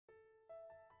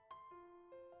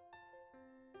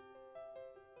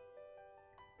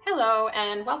Hello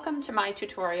and welcome to my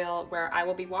tutorial where I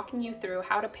will be walking you through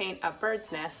how to paint a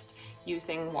bird's nest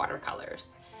using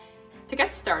watercolors. To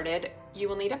get started, you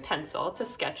will need a pencil to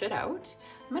sketch it out.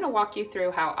 I'm going to walk you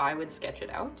through how I would sketch it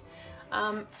out.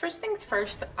 First things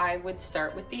first, I would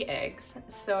start with the eggs.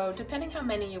 So depending how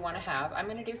many you want to have, I'm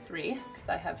going to do 3 because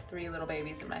I have 3 little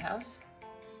babies in my house.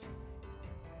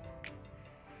 So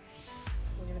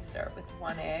we're going to start with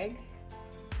 1 egg.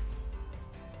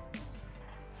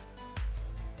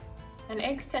 And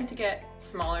eggs tend to get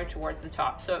smaller towards the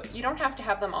top, so you don't have to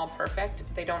have them all perfect.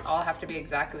 They don't all have to be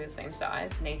exactly the same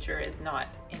size. Nature is not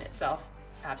in itself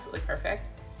absolutely perfect,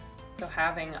 so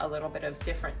having a little bit of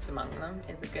difference among them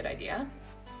is a good idea.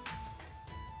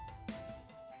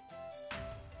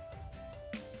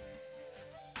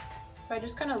 So I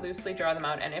just kind of loosely draw them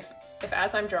out, and if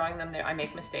as I'm drawing them I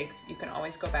make mistakes, you can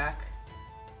always go back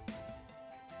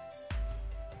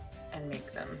and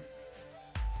make them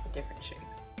a different shape.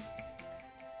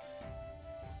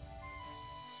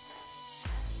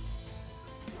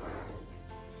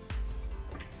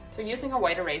 So using a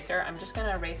white eraser, I'm just going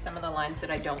to erase some of the lines that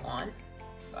I don't want.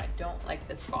 So I don't like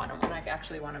this bottom one. I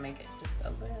actually want to make it just a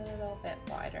little bit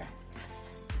wider.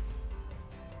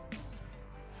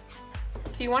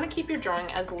 So you want to keep your drawing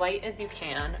as light as you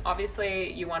can.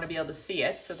 Obviously you want to be able to see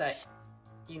it so that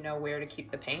you know where to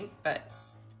keep the paint, but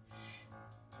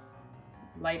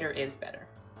lighter is better.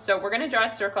 So we're going to draw a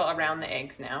circle around the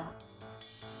eggs now.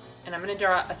 And I'm going to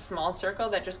draw a small circle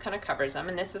that just kind of covers them,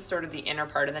 and this is sort of the inner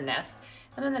part of the nest.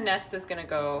 And then the nest is going to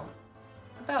go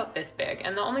about this big.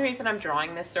 And the only reason I'm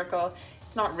drawing this circle,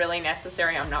 it's not really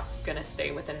necessary, I'm not going to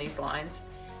stay within these lines.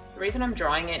 The reason I'm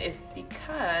drawing it is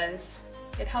because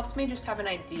it helps me just have an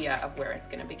idea of where it's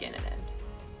going to begin and end.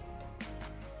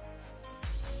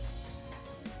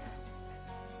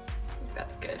 I think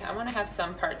that's good. I want to have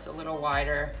some parts a little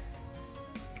wider.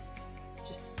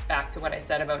 Back to what I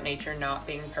said about nature not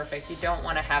being perfect. You don't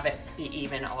want to have it be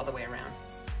even all the way around.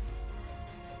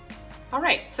 All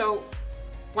right, so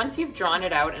once you've drawn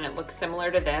it out and it looks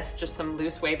similar to this, just some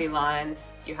loose wavy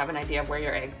lines, you have an idea of where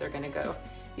your eggs are going to go,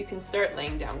 you can start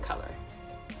laying down color.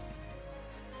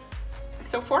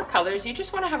 So for colors, you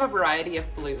just want to have a variety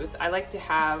of blues. I like to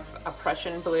have a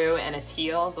Prussian blue and a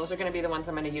teal. Those are going to be the ones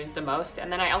I'm going to use the most. And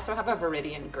then I also have a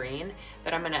Veridian Green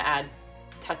that I'm going to add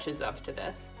touches of to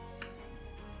this.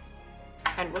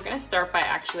 And we're going to start by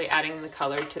actually adding the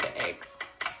color to the eggs.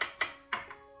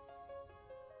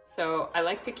 So I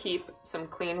like to keep some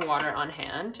clean water on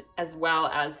hand, as well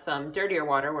as some dirtier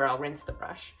water where I'll rinse the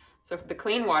brush. So the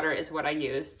clean water is what I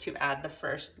use to add the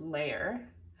first layer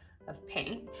of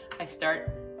paint. I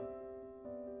start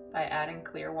by adding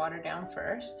clear water down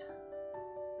first.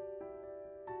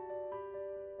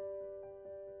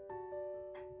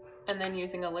 And then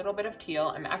using a little bit of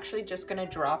teal, I'm actually just going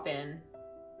to drop in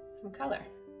some color.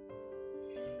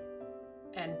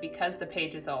 And because the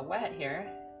page is all wet here,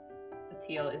 the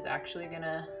teal is actually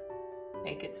gonna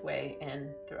make its way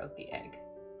in throughout the egg.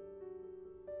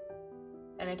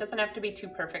 And it doesn't have to be too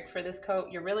perfect for this coat.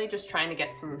 You're really just trying to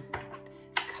get some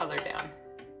color down.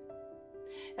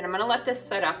 And I'm gonna let this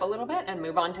set up a little bit and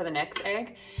move on to the next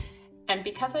egg. And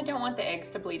because I don't want the eggs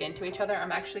to bleed into each other,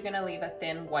 I'm actually gonna leave a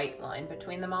thin white line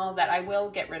between them all that I will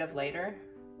get rid of later.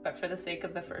 But for the sake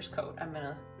of the first coat, I'm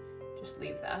gonna just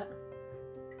leave that.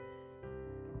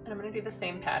 And I'm going to do the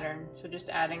same pattern, so just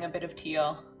adding a bit of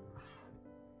teal.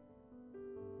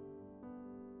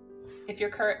 If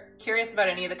you're curious about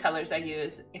any of the colors I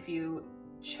use, if you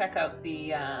check out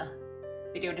the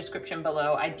video description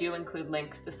below, I do include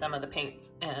links to some of the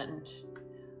paints and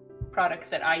products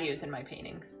that I use in my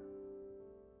paintings,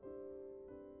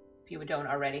 if you don't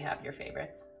already have your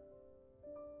favorites.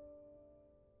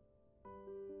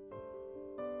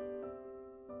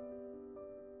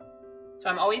 So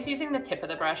I'm always using the tip of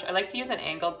the brush. I like to use an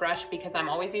angled brush because I'm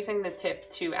always using the tip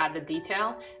to add the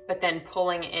detail, but then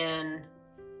pulling in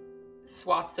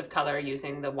swaths of color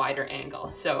using the wider angle.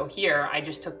 So here I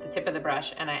just took the tip of the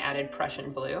brush and I added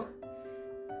Prussian Blue.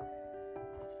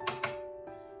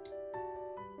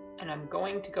 And I'm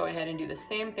going to go ahead and do the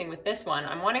same thing with this one.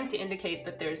 I'm wanting to indicate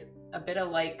that there's a bit of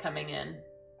light coming in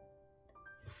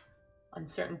on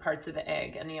certain parts of the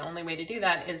egg, and the only way to do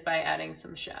that is by adding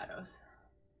some shadows.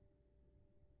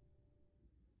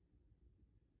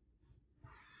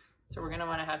 So we're going to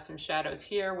want to have some shadows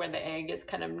here where the egg is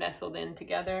kind of nestled in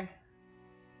together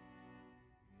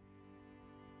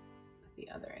with the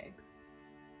other eggs.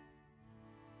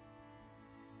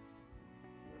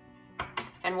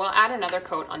 And we'll add another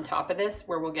coat on top of this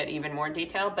where we'll get even more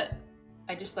detail, but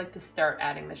I just like to start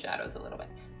adding the shadows a little bit.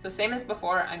 So same as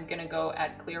before, I'm going to go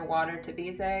add clear water to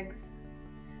these eggs.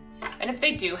 And if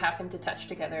they do happen to touch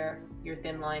together, your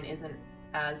thin line isn't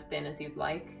as thin as you'd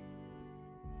like,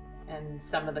 and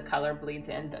some of the color bleeds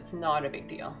in, that's not a big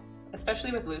deal.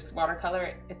 Especially with loose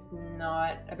watercolor, it's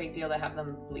not a big deal to have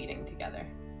them bleeding together.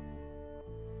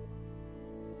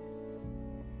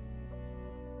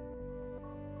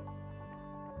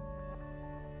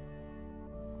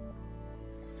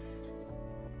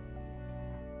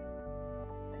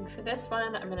 And for this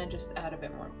one, I'm gonna just add a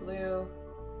bit more blue,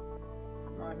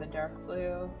 more of the dark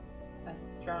blue as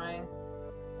it's drying.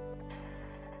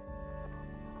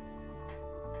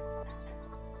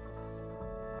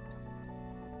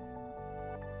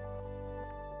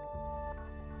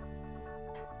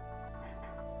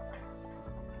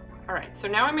 All right, so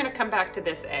now I'm gonna come back to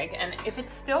this egg, and if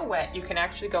it's still wet, you can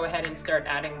actually go ahead and start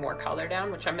adding more color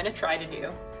down, which I'm gonna try to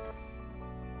do.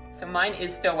 So mine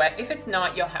is still wet. If it's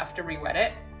not, you'll have to re-wet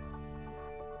it.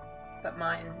 But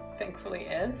mine, thankfully,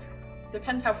 is.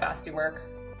 Depends how fast you work.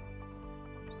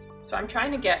 So I'm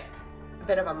trying to get a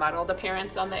bit of a muddled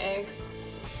appearance on the egg.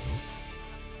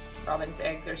 Robin's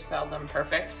eggs are seldom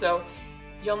perfect. So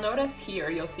you'll notice here,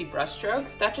 you'll see brush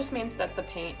strokes. That just means that the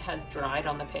paint has dried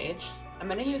on the page. I'm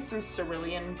gonna use some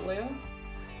cerulean blue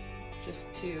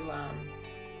just to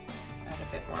add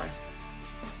a bit more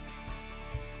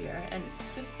here. And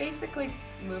just basically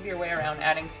move your way around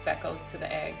adding speckles to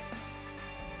the egg.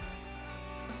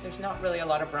 There's not really a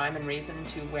lot of rhyme and reason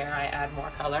to where I add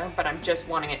more color, but I'm just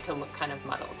wanting it to look kind of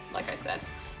muddled, like I said.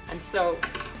 And so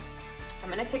I'm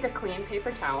gonna take a clean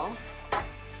paper towel,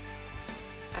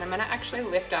 and I'm gonna actually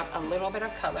lift up a little bit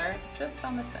of color just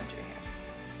on the center here,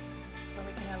 so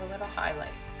we can have a little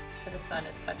highlight where the sun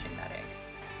is touching that egg.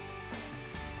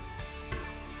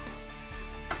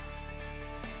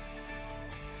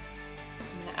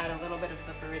 I'm gonna add a little bit of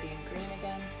the Veridian Green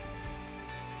again.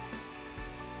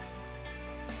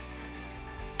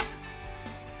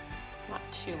 Not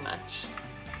too much.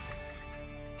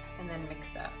 And then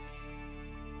mix that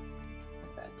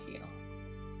with that teal.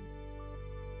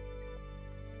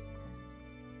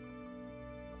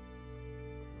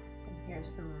 And here's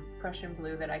some Prussian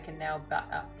Blue that I can now butt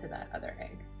up to that other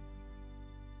egg.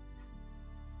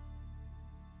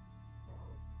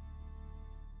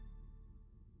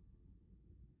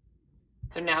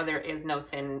 So now there is no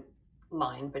thin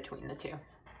line between the two.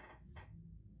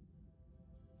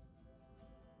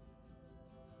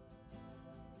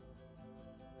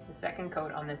 The second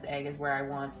coat on this egg is where I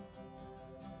want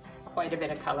quite a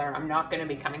bit of color. I'm not going to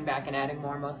be coming back and adding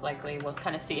more, most likely. We'll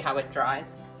kind of see how it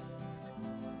dries.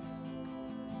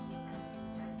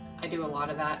 I do a lot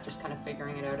of that, just kind of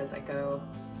figuring it out as I go.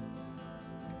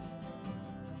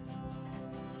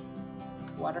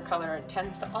 Watercolor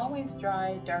tends to always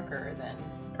dry darker than,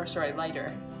 or sorry,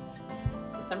 lighter.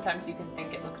 So sometimes you can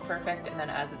think it looks perfect, and then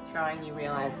as it's drying, you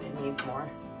realize it needs more.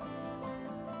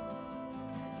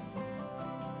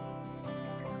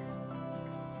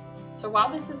 So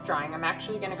while this is drying, I'm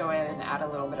actually going to go ahead and add a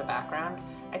little bit of background.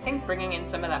 I think bringing in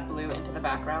some of that blue into the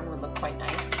background would look quite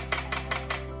nice.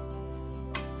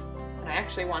 And I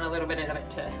actually want a little bit of it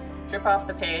to drip off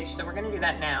the page, so we're going to do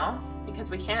that now, because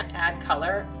we can't add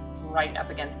color right up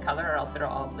against color or else it'll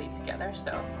all bleed together.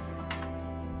 So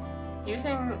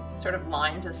using sort of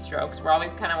lines as strokes, we're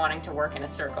always kind of wanting to work in a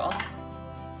circle.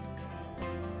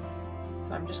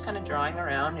 So I'm just kind of drawing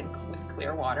around with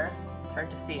clear water. It's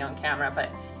hard to see on camera, but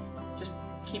just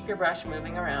keep your brush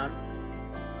moving around.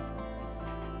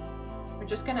 We're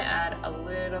just going to add a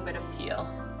little bit of teal,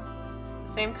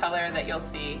 the same color that you'll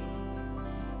see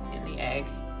in the egg.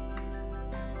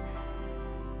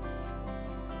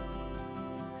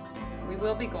 We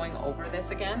will be going over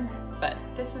this again, but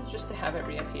this is just to have it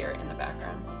reappear in the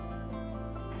background.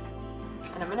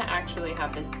 And I'm going to actually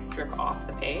have this drip off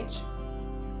the page.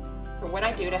 So what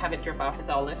I do to have it drip off is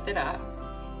I'll lift it up,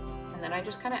 and then I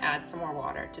just kind of add some more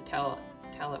water to tell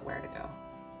it where to go.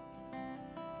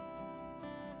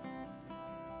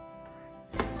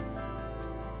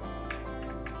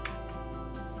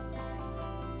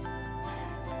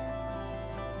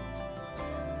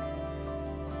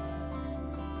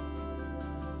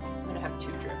 I'm going to have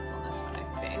 2 drips on this one, I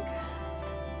think.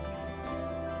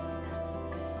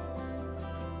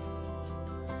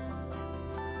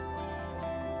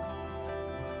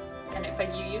 And if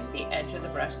you use the edge of the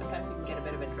brush, sometimes you can get a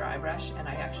bit of a dry brush, and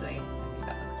I think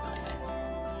that looks really nice.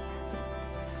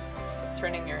 So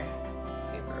turning your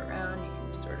paper around, you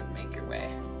can sort of make your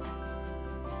way.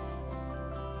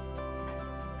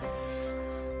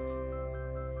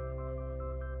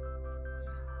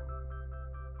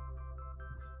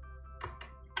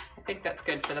 I think that's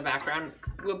good for the background.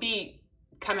 We'll be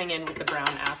coming in with the brown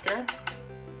after.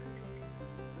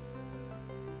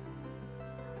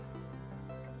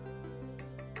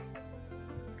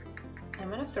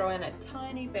 gonna throw in a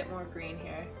tiny bit more green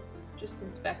here, just some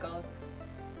speckles.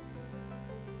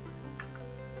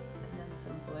 And then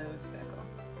some blue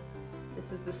speckles.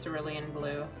 This is the Cerulean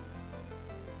Blue.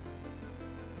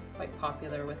 Quite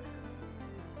popular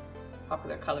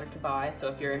color to buy, so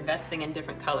if you're investing in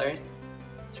different colors,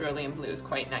 Cerulean Blue is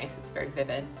quite nice. It's very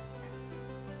vivid.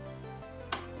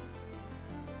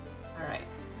 Alright,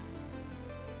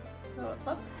 so it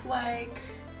looks like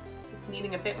it's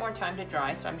needing a bit more time to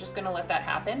dry, so I'm just going to let that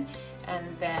happen,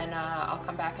 and then I'll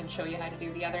come back and show you how to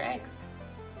do the other eggs.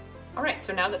 Alright,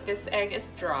 so now that this egg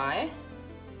is dry,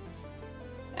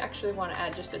 I actually want to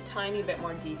add just a tiny bit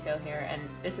more detail here, and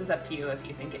this is up to you if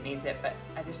you think it needs it, but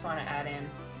I just want to add in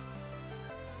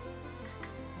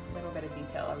a little bit of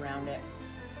detail around it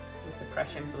with the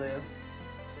Prussian Blue,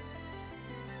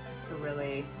 just to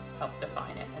really help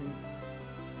define it. And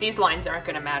these lines aren't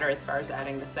going to matter as far as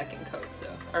adding the second coat, so,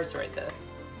 or sorry,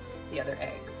 the other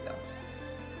eggs, so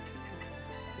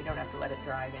you don't have to let it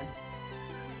dry again.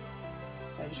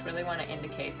 So I just really want to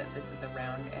indicate that this is a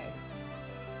round egg.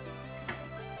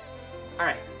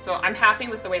 Alright, so I'm happy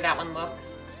with the way that one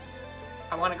looks.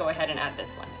 I want to go ahead and add this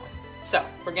one now. So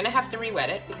we're going to have to re-wet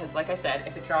it because, like I said,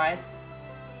 if it dries,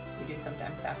 we do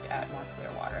sometimes have to add more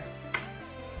clear water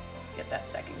to get that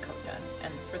second coat done.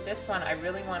 And for this one, I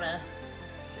really want to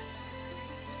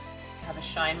have a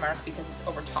shine mark because it's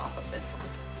over top of this one.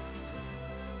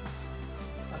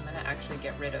 So I'm going to actually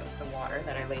get rid of the water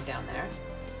that I laid down there.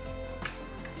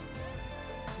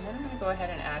 And then I'm going to go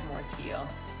ahead and add more teal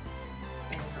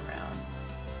in and around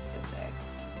this egg.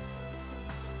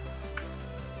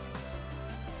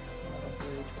 A little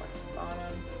blue towards the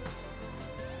bottom.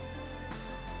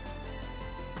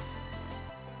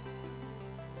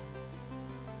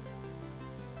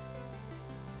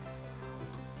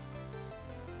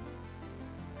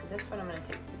 For this one, I'm going to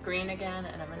take the green again,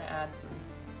 and I'm going to add some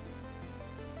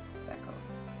speckles.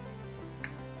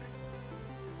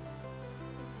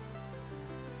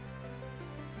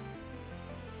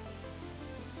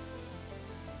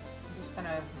 Kind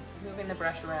of moving the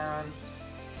brush around,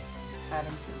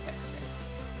 adding some texture.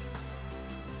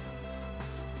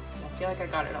 And I feel like I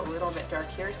got it a little bit dark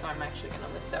here, so I'm actually going to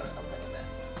lift out a little bit.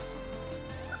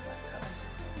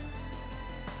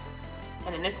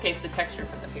 And in this case, the texture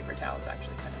from the paper towel is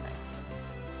actually kind of nice.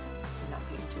 I'm not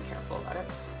being too careful about it.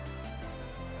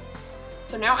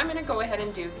 So now I'm going to go ahead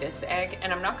and do this egg,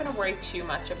 and I'm not going to worry too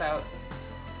much about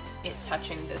it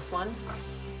touching this one.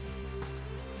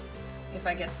 If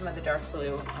I get some of the dark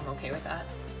blue, I'm okay with that.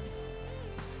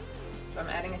 So I'm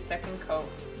adding a second coat,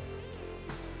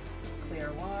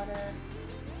 clear water.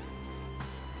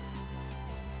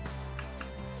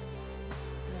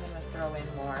 And then I'm going to throw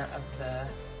in more of the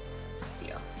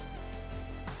teal.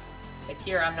 But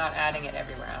here I'm not adding it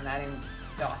everywhere, I'm adding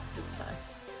dots this time.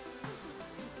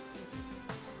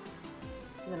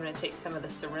 And I'm going to take some of the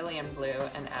Cerulean Blue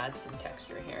and add some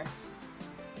texture here.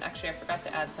 And actually I forgot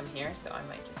to add some here, so I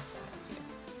might just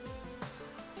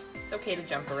It's okay to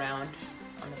jump around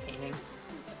on the painting.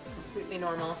 It's completely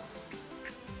normal.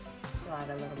 I'll add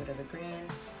a little bit of the green.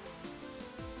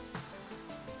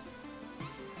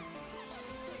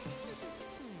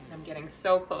 I'm getting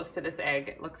so close to this egg,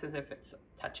 it looks as if it's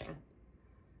touching.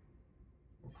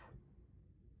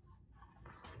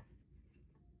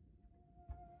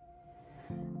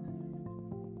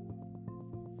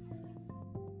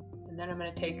 And then I'm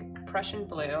going to take Prussian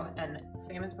Blue, and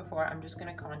same as before, I'm just going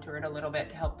to contour it a little bit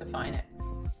to help define it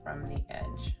from the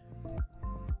edge.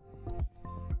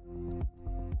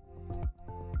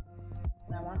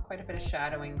 And I want quite a bit of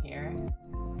shadowing here.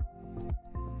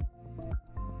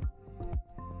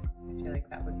 I feel like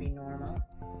that would be normal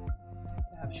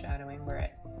to have shadowing where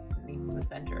it meets the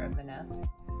center of the nest.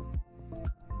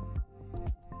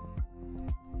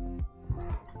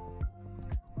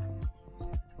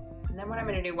 And then what I'm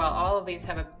going to do, while all of these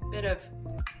have a bit of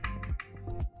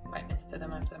wetness to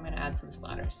them, I'm going to add some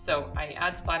splatters. So I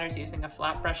add splatters using a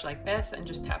flat brush like this and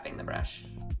just tapping the brush.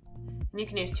 And you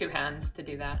can use two hands to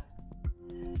do that.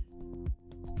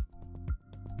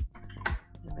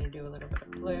 I'm going to do a little bit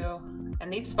of blue.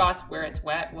 And these spots where it's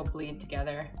wet will bleed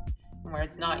together, and where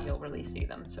it's not, you'll really see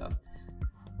them. So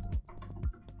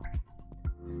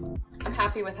I'm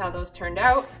happy with how those turned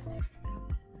out.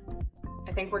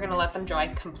 I think we're going to let them dry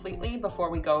completely before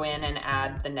we go in and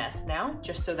add the nest now,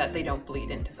 just so that they don't bleed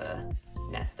into the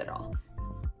nest at all.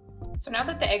 So now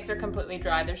that the eggs are completely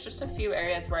dry, there's just a few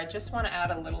areas where I just want to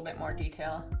add a little bit more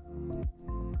detail.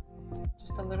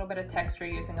 Just a little bit of texture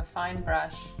using a fine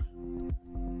brush.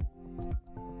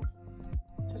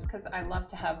 Just because I love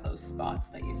to have those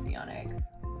spots that you see on eggs.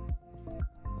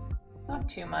 Not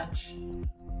too much.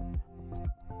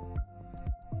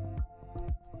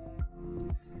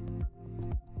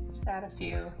 Just add a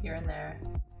few here and there.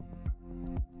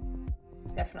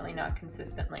 Definitely not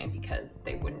consistently because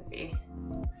they wouldn't be.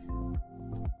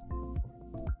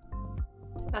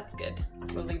 So that's good.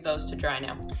 We'll leave those to dry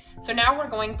now. So now we're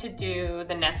going to do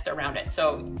the nest around it.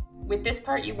 So with this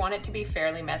part, you want it to be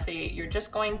fairly messy. You're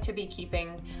just going to be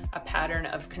keeping a pattern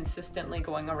of consistently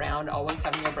going around, always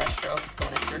having your brush strokes go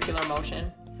in a circular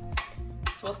motion.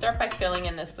 So we'll start by filling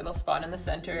in this little spot in the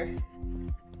center.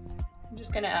 I'm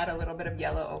just gonna add a little bit of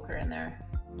yellow ochre in there.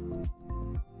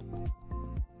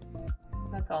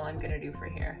 That's all I'm gonna do for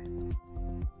here.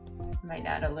 Might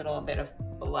add a little bit of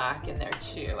black in there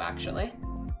too, actually.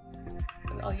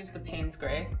 But I'll use the Paynes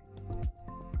Grey,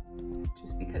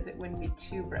 just because it wouldn't be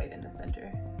too bright in the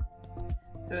center.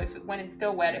 So when it's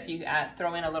still wet, if you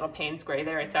throw in a little Paynes Grey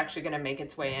there, it's actually gonna make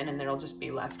its way in and then it'll just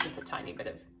be left with a tiny bit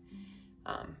of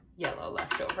yellow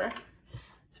left over.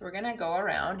 So we're gonna go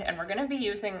around and we're gonna be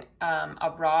using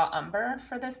a raw umber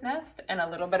for this nest and a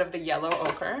little bit of the yellow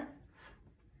ochre.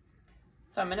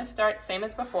 So I'm gonna start same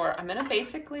as before. I'm gonna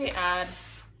basically add,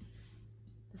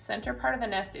 the center part of the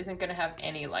nest isn't gonna have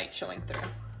any light showing through.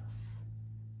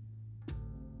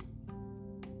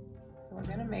 So we're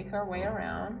gonna make our way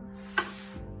around.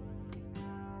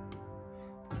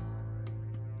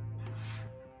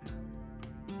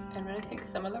 I'm gonna take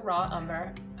some of the raw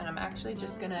umber and I'm actually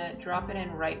just gonna drop it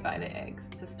in right by the eggs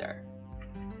to start.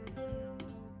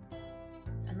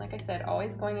 And like I said,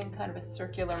 always going in kind of a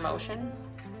circular motion.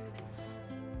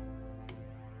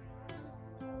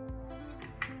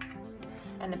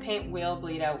 And the paint will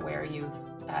bleed out where you've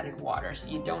added water, so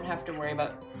you don't have to worry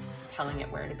about telling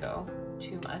it where to go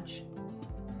too much.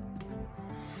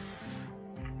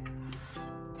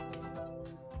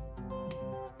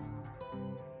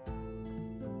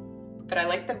 But I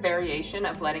like the variation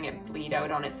of letting it bleed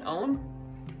out on its own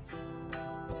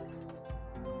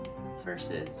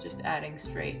versus just adding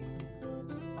straight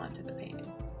onto the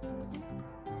painting.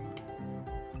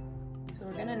 So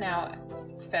we're gonna now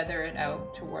feather it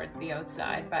out towards the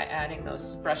outside by adding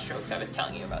those brush strokes I was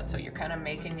telling you about. So you're kind of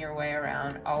making your way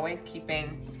around, always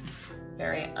keeping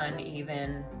very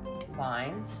uneven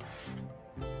lines.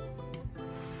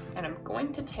 And I'm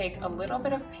going to take a little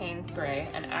bit of Paynes Grey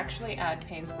and actually add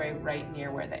Paynes Grey right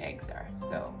near where the eggs are.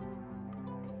 So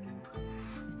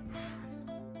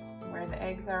where the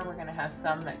eggs are, we're gonna have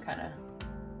some that kind of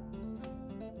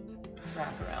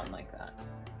wrap around like that.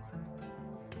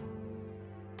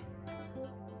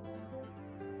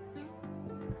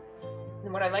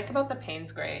 And what I like about the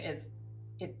Paynes Grey is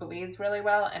it bleeds really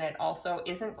well and it also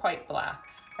isn't quite black.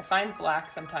 I find black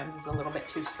sometimes is a little bit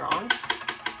too strong.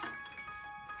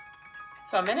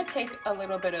 So I'm gonna take a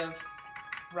little bit of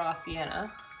raw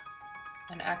sienna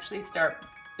and actually start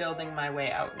building my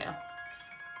way out now.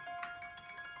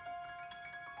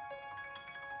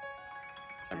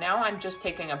 So now I'm just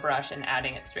taking a brush and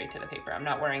adding it straight to the paper. I'm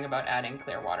not worrying about adding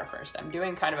clear water first. I'm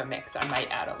doing kind of a mix. I might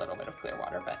add a little bit of clear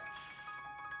water, but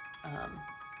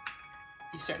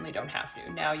you certainly don't have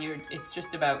to. Now it's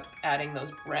just about adding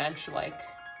those branch-like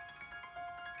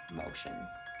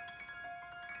motions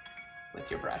with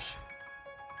your brush.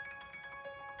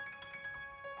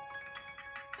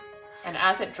 And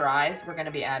as it dries, we're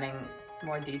gonna be adding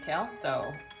more detail.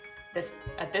 So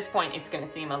at this point, it's gonna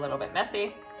seem a little bit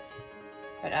messy,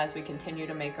 but as we continue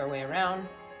to make our way around,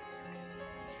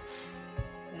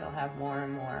 it'll have more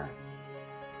and more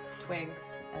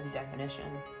twigs and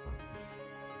definition.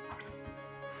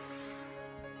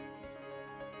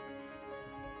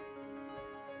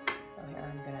 So here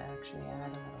I'm gonna actually add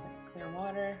a little bit of clear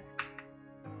water.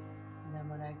 And then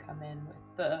when I come in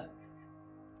with the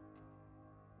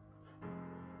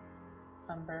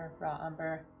umber, raw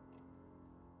umber,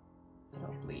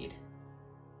 it'll bleed.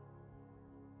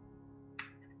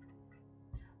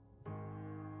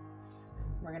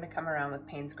 We're gonna come around with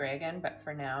Paynes Grey again, but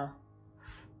for now,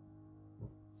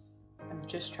 I'm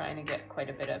just trying to get quite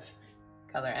a bit of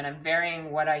color and I'm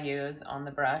varying what I use on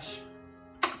the brush.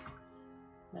 I'm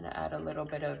gonna add a little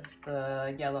bit of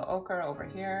the yellow ochre over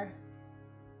here,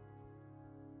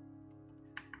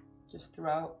 just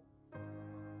throughout.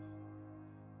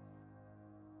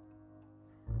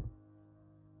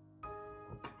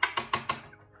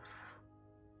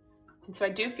 And so I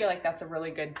do feel like that's a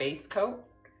really good base coat.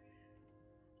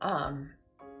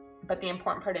 But the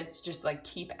important part is just like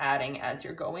keep adding as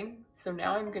you're going. So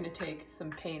now I'm going to take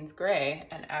some Paynes Grey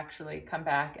and actually come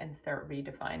back and start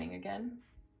redefining again.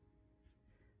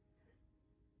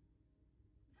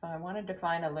 So I want to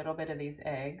define a little bit of these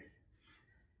eggs.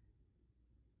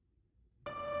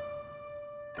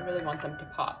 I really want them to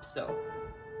pop, so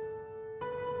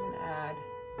I'm going to add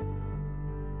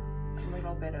a little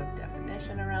little bit of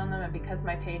definition around them, and because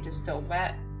my page is still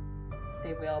wet,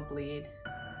 they will bleed.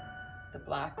 The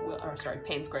black will, or sorry,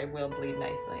 Paynes Grey will bleed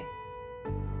nicely.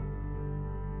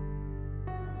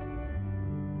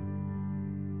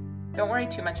 Don't worry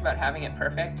too much about having it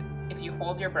perfect. If you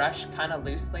hold your brush kind of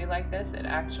loosely like this, it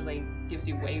actually gives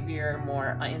you wavier,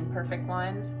 more imperfect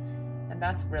lines, and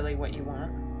that's really what you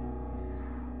want.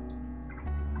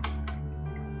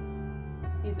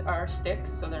 These are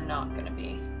sticks, so they're not going to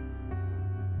be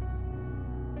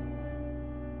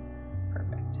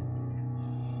perfect.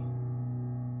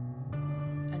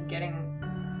 And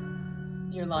getting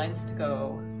your lines to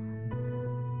go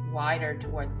wider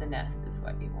towards the nest is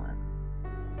what you want.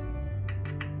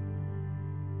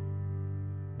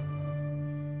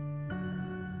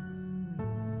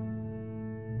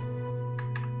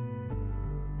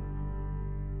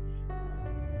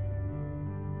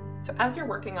 So as you're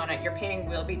working on it, your painting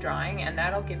will be drying, and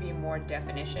that'll give you more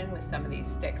definition with some of these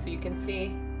sticks. So you can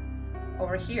see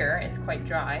over here, it's quite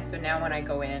dry. So now when I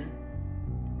go in,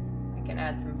 I can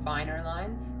add some finer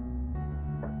lines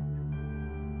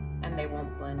and they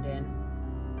won't blend in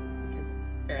because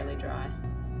it's fairly dry.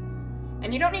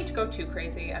 And you don't need to go too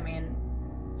crazy. I mean,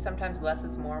 sometimes less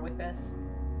is more with this.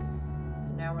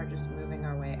 So now we're just moving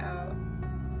our way out.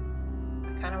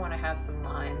 I kind of want to have some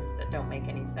lines that don't make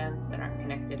any sense, that aren't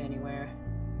connected anywhere.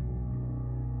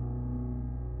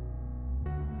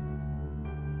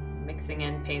 Mixing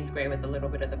in Paynes Grey with a little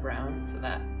bit of the brown so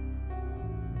that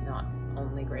it's not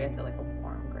only gray, it's like a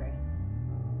warm gray.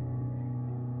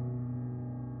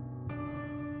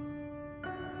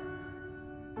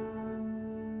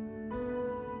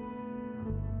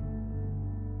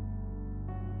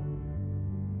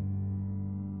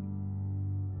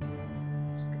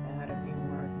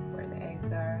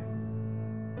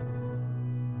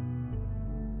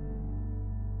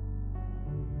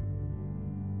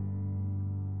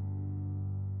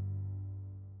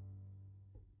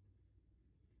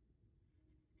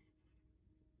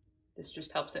 This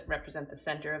just helps it represent the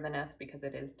center of the nest because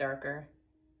it is darker.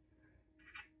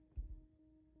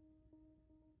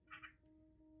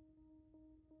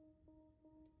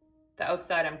 The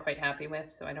outside I'm quite happy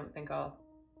with, so I don't think I'll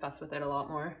fuss with it a lot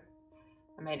more.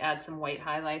 I might add some white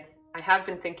highlights. I have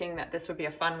been thinking that this would be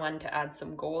a fun one to add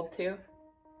some gold to.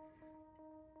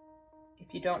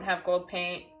 If you don't have gold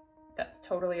paint, that's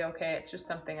totally okay. It's just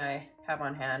something I have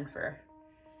on hand for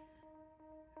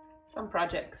some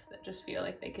projects that just feel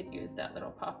like they could use that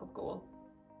little pop of gold.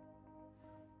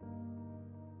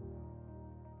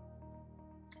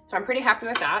 So I'm pretty happy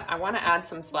with that. I want to add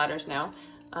some splatters now.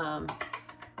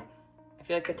 I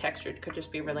feel like the texture could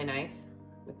just be really nice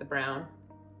with the brown.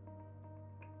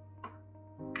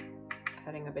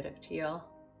 Adding a bit of teal.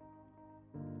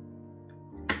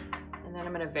 And then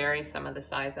I'm going to vary some of the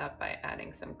size up by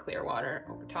adding some clear water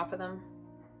over top of them.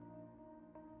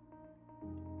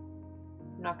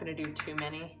 I'm not going to do too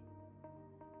many.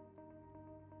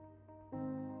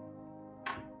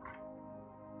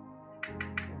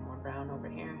 More brown over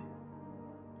here.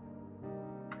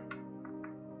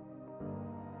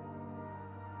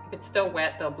 If it's still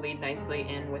wet, they'll bleed nicely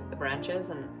in with the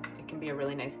branches, and it can be a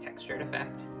really nice textured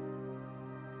effect.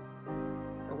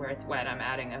 So where it's wet, I'm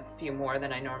adding a few more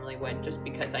than I normally would, just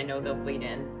because I know they'll bleed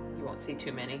in. You won't see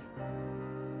too many.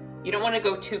 You don't want to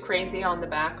go too crazy on the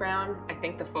background. I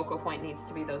think the focal point needs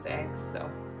to be those eggs, so.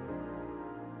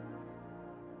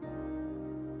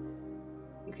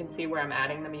 You can see where I'm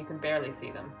adding them, you can barely see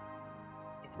them.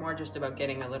 It's more just about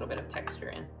getting a little bit of texture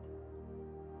in.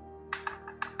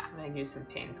 I'm going to use some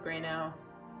Paynes Grey now.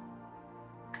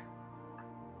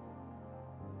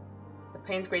 The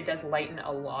Paynes Grey does lighten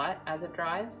a lot as it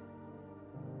dries,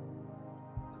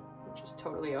 which is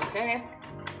totally okay.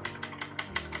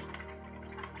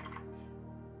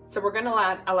 So we're going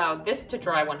to allow this to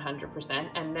dry 100%,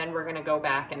 and then we're going to go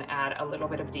back and add a little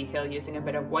bit of detail using a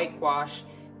bit of white gouache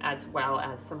as well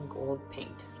as some gold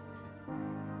paint.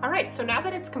 All right, so now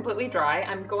that it's completely dry,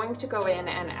 I'm going to go in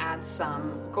and add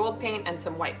some gold paint and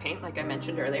some white paint, like I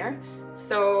mentioned earlier.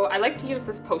 So I like to use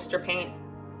this poster paint.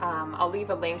 I'll leave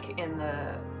a link in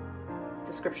the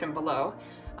description below.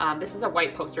 This is a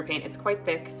white poster paint. It's quite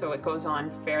thick, so it goes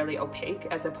on fairly opaque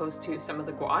as opposed to some of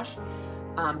the gouache.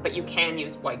 But you can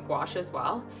use white gouache as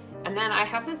well. And then I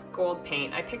have this gold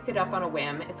paint. I picked it up on a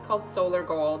whim. It's called Solar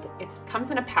Gold. It comes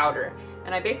in a powder,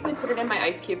 and I basically put it in my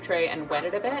ice cube tray and wet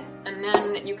it a bit, and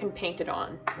then you can paint it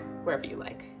on wherever you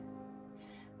like.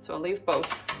 So I'll leave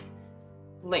both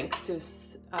links to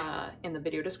in the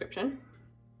video description.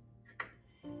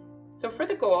 So for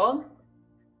the gold,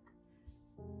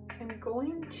 I'm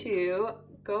going to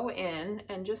go in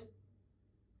and just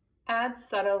add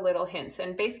subtle little hints.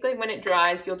 And basically when it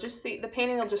dries, you'll just see, the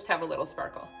painting will just have a little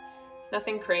sparkle. It's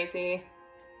nothing crazy.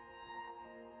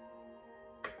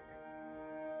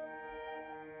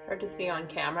 It's hard to see on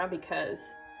camera because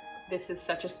this is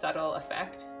such a subtle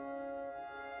effect.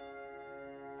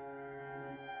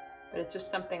 But it's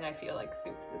just something I feel like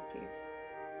suits this piece.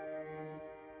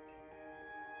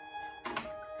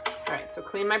 All right, so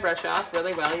clean my brush off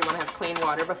really well. You want to have clean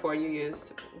water before you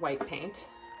use white paint.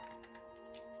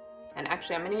 And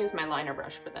actually, I'm going to use my liner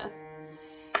brush for this.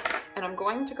 And I'm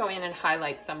going to go in and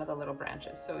highlight some of the little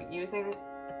branches. So using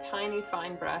a tiny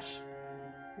fine brush,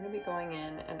 I'm going to be going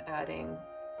in and adding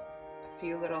a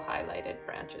few little highlighted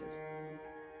branches.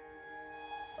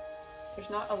 There's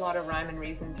not a lot of rhyme and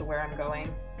reason to where I'm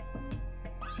going.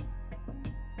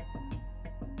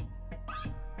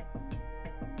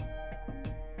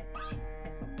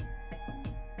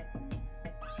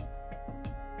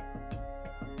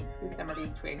 Some of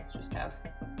these twigs just have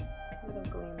little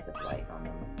gleams of light on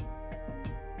them.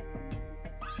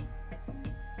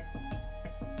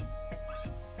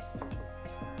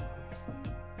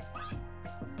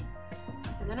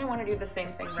 And then I want to do the same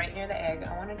thing right near the egg.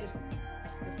 I want to just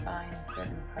define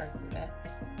certain parts of it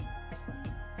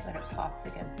so that it pops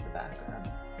against the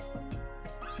background.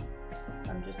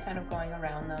 So I'm just kind of going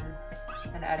around them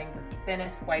and adding the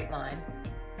thinnest white line.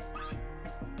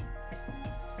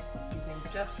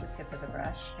 Just the tip of the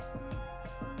brush.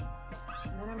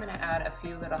 And then I'm going to add a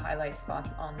few little highlight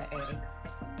spots on the eggs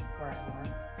where I want.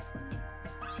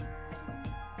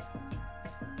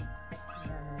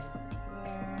 And then there's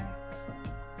here,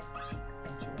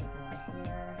 accentuate more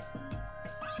here.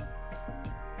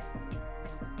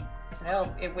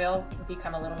 And it will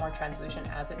become a little more translucent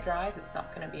as it dries. It's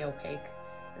not going to be opaque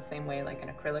the same way like an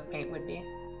acrylic paint would be.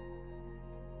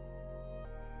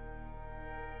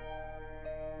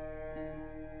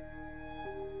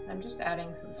 I'm just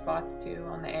adding some spots too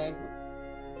on the egg,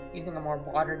 using a more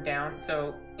watered down.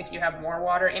 So if you have more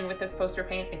water in with this poster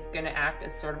paint, it's going to act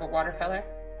as sort of a watercolor.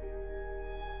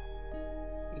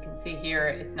 So you can see here,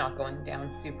 it's not going down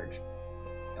super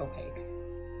opaque.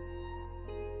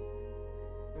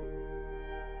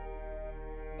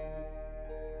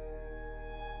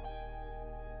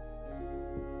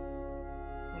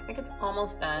 I think it's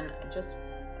almost done. There's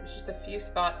just a few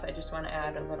spots I just want to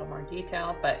add a little more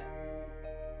detail, but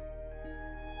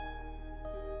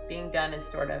being done is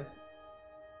sort of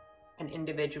an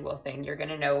individual thing. You're going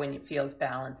to know when it feels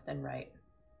balanced and right.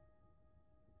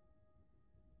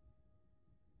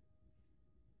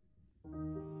 I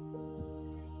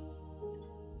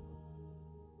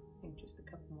think just a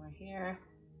couple more here.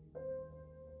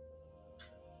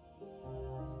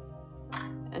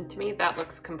 And to me, that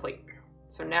looks complete.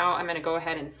 So now I'm going to go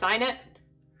ahead and sign it.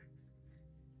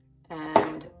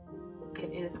 And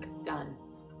it is done.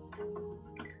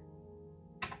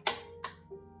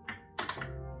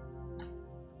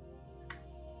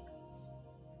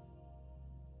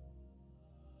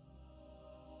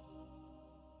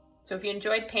 So if you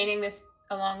enjoyed painting this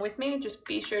along with me, just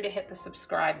be sure to hit the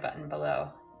subscribe button below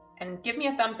and give me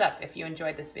a thumbs up if you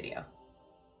enjoyed this video.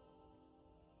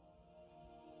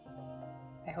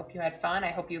 I hope you had fun.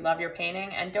 I hope you love your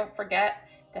painting, and don't forget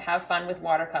to have fun with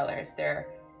watercolors. They're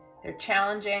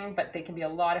challenging, but they can be a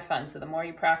lot of fun. So the more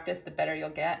you practice, the better you'll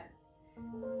get.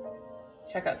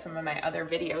 Check out some of my other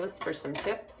videos for some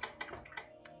tips.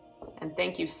 And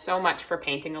thank you so much for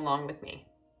painting along with me.